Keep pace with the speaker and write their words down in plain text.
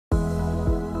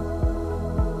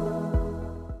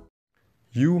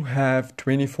You have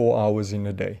 24 hours in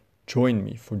a day. Join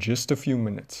me for just a few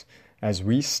minutes as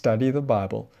we study the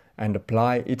Bible and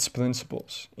apply its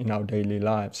principles in our daily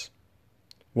lives.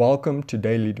 Welcome to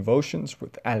Daily Devotions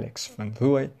with Alex van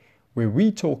Rooy, where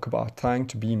we talk about trying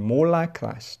to be more like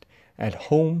Christ at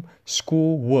home,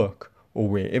 school, work, or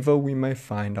wherever we may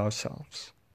find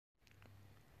ourselves.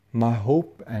 My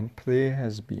hope and prayer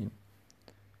has been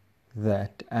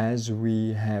that as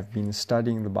we have been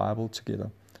studying the Bible together,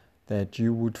 that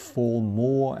you would fall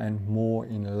more and more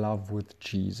in love with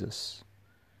Jesus,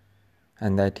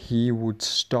 and that He would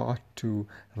start to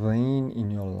reign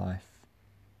in your life,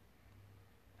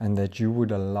 and that you would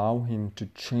allow Him to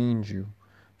change you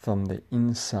from the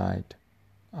inside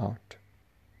out.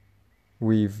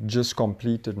 We've just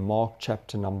completed Mark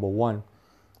chapter number 1,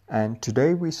 and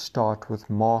today we start with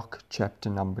Mark chapter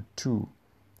number 2,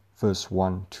 verse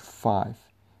 1 to 5.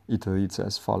 It reads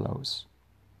as follows.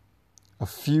 A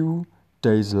few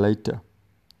days later,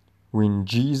 when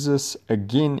Jesus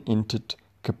again entered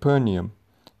Capernaum,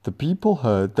 the people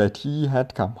heard that he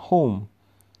had come home.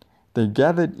 They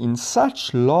gathered in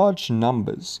such large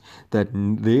numbers that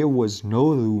there was no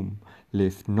room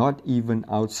left, not even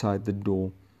outside the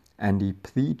door, and he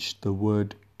preached the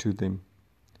word to them.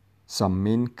 Some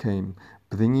men came,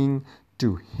 bringing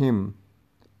to him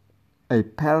a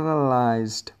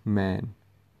paralyzed man,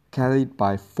 carried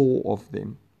by 4 of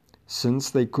them. Since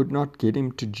they could not get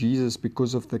him to Jesus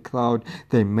because of the crowd,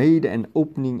 they made an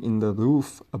opening in the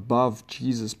roof above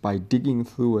Jesus by digging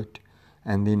through it,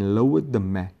 and then lowered the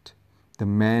mat the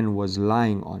man was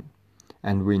lying on.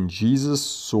 And when Jesus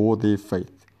saw their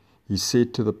faith, he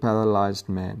said to the paralyzed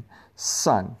man,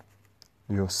 "Son,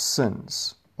 your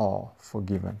sins are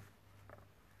forgiven."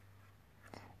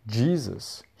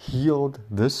 Jesus healed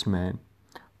this man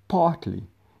partly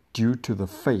due to the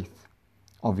faith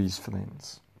of his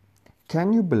friends.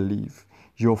 Can you believe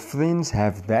your friends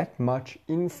have that much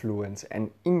influence and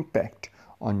impact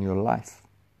on your life?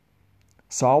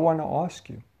 So I want to ask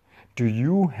you, do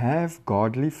you have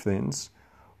godly friends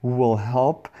who will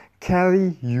help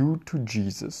carry you to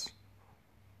Jesus?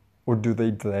 Or do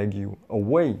they drag you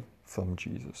away from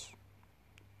Jesus?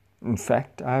 In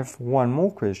fact, I have one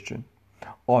more question.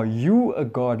 Are you a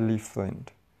godly friend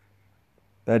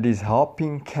that is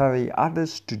helping carry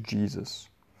others to Jesus?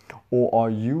 Or are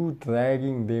you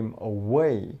dragging them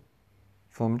away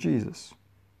from Jesus?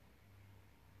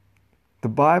 The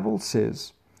Bible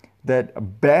says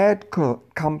that bad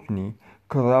company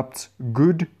corrupts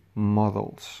good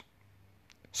morals.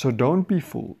 So don't be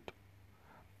fooled.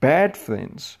 Bad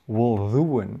friends will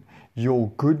ruin your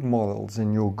good morals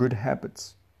and your good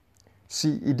habits.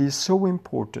 See, it is so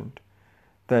important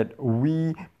that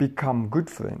we become good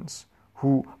friends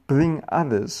who bring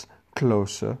others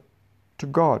closer to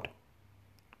God.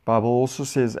 Bible also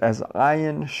says, as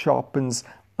iron sharpens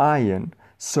iron,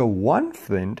 so one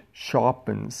friend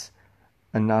sharpens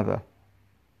another.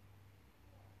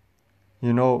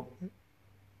 You know,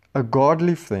 a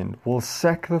godly friend will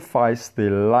sacrifice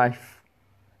their life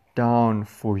down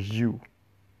for you.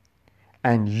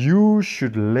 And you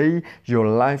should lay your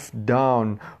life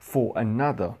down for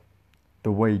another,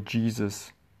 the way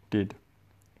Jesus did.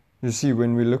 You see,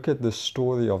 when we look at the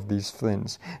story of these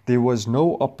friends, there was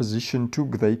no opposition too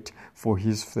great for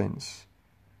his friends.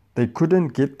 They couldn't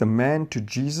get the man to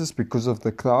Jesus because of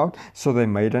the crowd, so they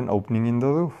made an opening in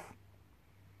the roof.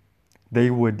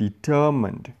 They were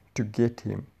determined to get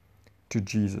him to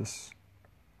Jesus.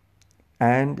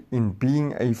 And in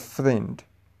being a friend,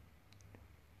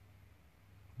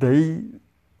 they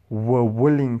were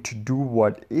willing to do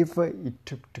whatever it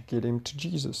took to get him to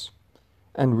Jesus.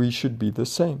 And we should be the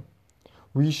same.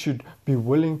 We should be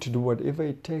willing to do whatever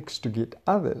it takes to get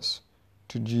others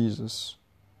to Jesus.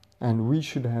 And we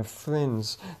should have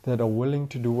friends that are willing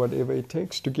to do whatever it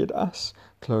takes to get us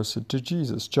closer to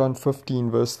Jesus. John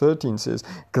 15 verse 13 says,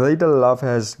 "Greater love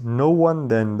has no one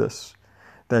than this,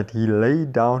 that he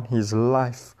laid down his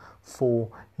life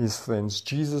for his friends."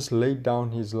 Jesus laid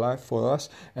down his life for us,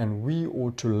 and we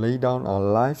ought to lay down our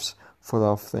lives for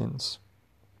our friends.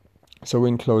 So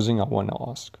in closing, I want to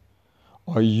ask,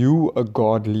 are you a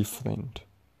godly friend?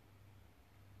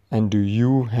 And do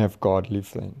you have godly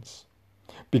friends?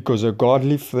 Because a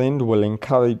godly friend will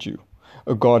encourage you.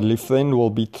 A godly friend will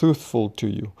be truthful to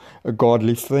you. A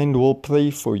godly friend will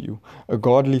pray for you. A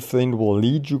godly friend will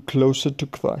lead you closer to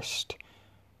Christ.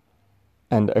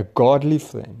 And a godly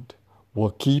friend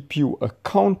will keep you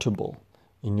accountable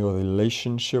in your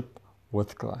relationship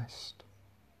with Christ.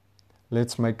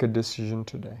 Let's make a decision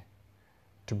today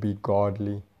to be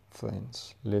godly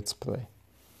friends. Let's pray.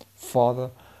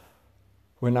 Father,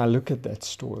 when I look at that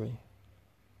story,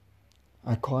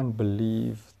 I can't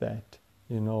believe that,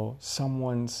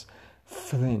 someone's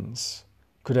friends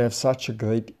could have such a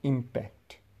great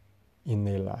impact in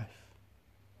their life.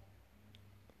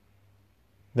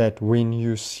 That when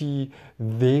you see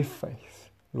their faith,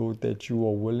 Lord, that you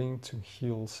are willing to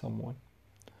heal someone.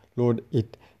 Lord,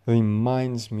 it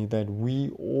reminds me that we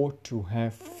ought to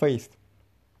have faith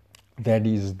that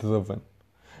is driven,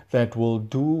 that will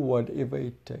do whatever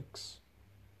it takes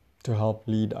to help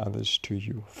lead others to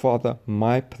you. Father,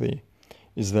 my prayer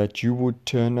is that you would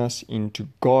turn us into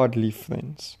godly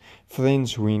friends,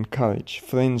 friends who encourage,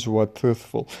 friends who are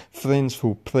truthful, friends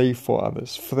who pray for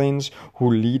others, friends who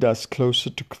lead us closer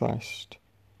to Christ,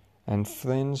 and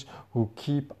friends who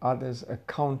keep others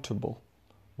accountable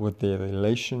with their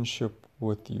relationship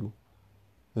with you.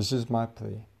 This is my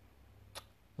prayer.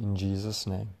 In Jesus'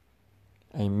 name,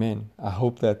 amen. I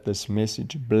hope that this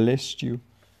message blessed you.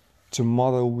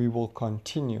 Tomorrow we will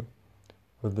continue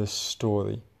with this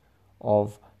story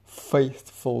of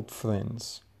faithful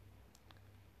friends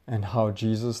and how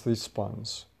Jesus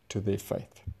responds to their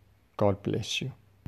faith. God bless you.